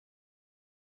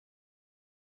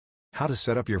How to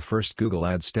set up your first Google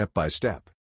Ads step by step.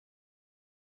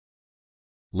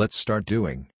 Let's start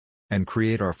doing and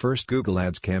create our first Google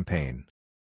Ads campaign.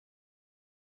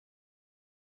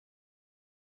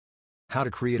 How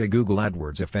to create a Google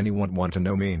Adwords if anyone want to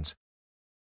know means.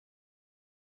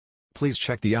 Please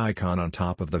check the icon on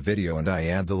top of the video and I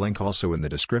add the link also in the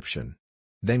description.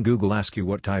 Then Google asks you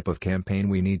what type of campaign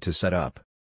we need to set up.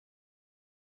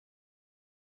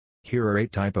 Here are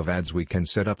 8 types of ads we can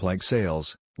set up, like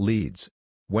sales, leads,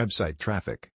 website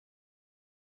traffic.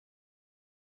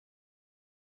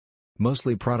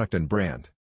 Mostly product and brand.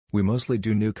 We mostly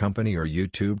do new company or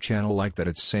YouTube channel like that,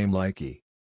 it's same likey.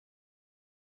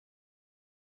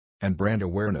 And brand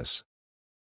awareness.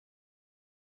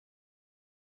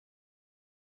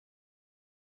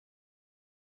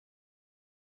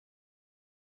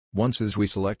 Once as we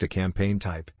select a campaign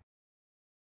type,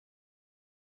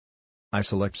 I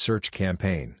select search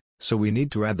campaign, so we need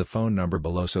to add the phone number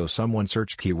below so someone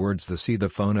search keywords to see the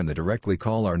phone and they directly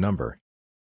call our number.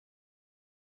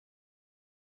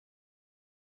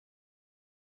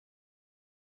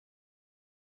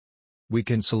 We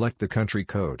can select the country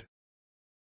code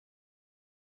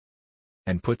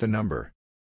and put the number.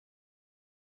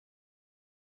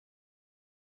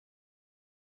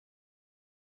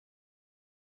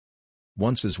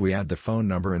 Once as we add the phone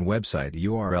number and website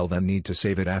URL, then need to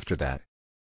save it after that.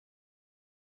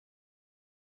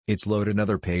 It's load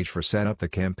another page for set up the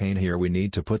campaign. Here we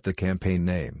need to put the campaign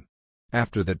name.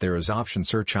 After that there is option,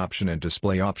 search option and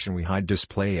display option. We hide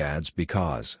display ads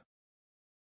because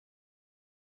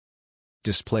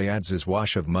display ads is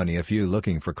wash of money if you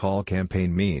looking for call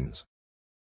campaign means.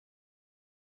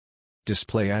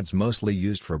 Display ads mostly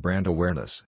used for brand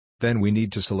awareness. Then we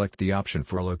need to select the option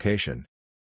for location.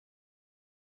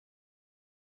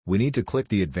 We need to click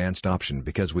the advanced option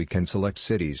because we can select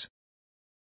cities.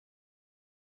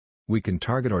 We can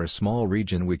target or a small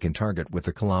region we can target with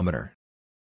a kilometer.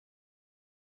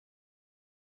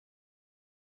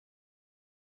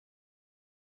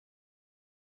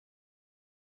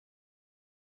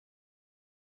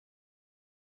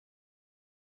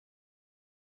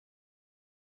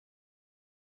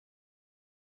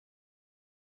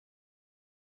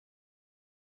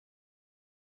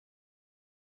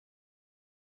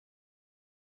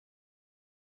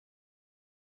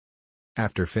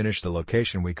 After finish the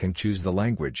location we can choose the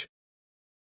language.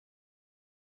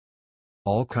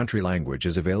 All country language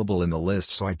is available in the list,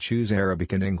 so I choose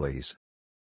Arabic and English.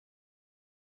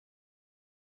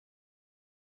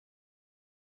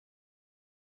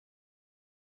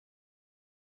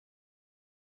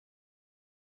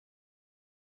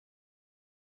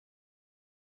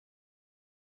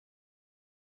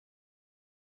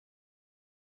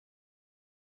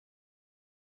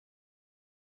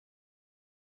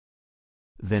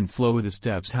 Then follow the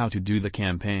steps how to do the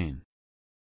campaign.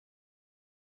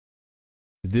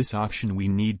 This option we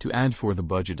need to add for the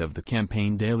budget of the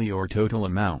campaign, daily or total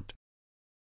amount.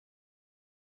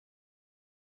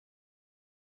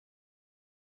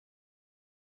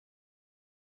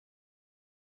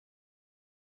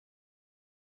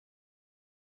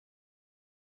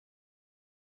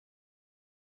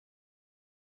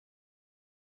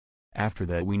 After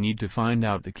that we need to find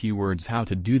out the keywords how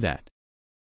to do that.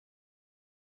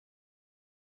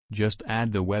 Just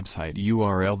add the website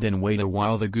URL, then wait a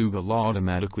while. The Google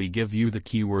automatically give you the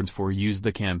keywords for use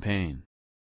the campaign.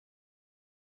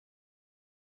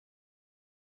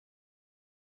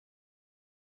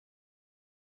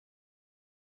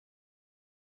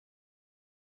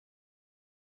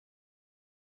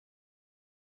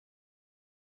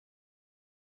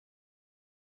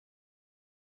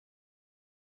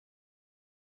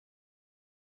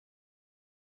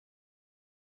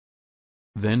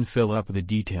 Then fill up the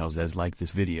details as like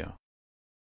this video.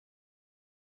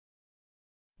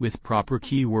 With proper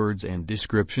keywords and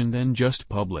description, then just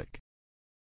public.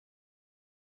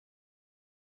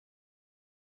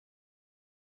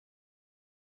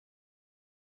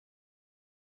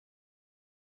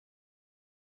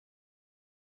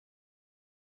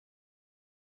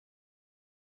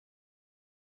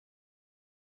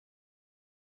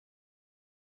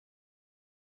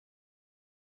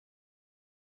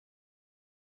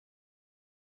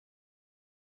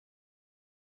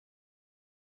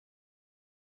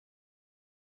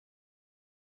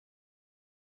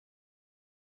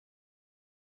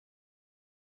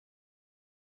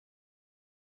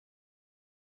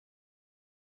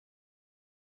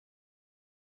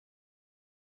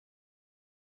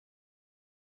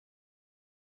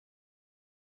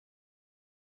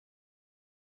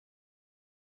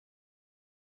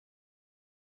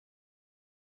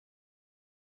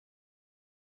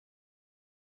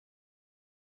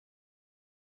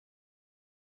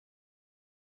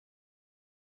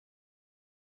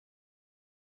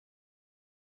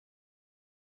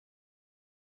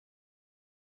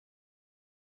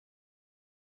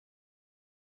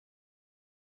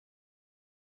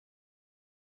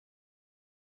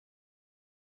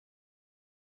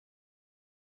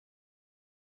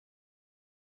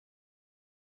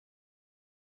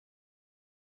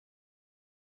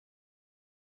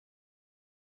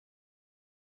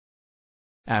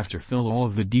 After fill all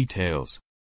of the details.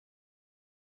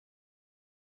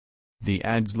 The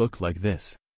ads look like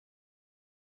this.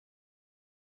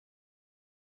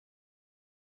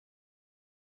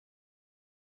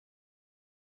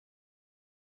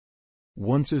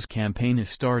 Once this campaign is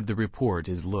started, the report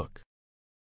is look.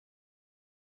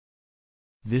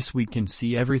 This we can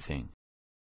see everything.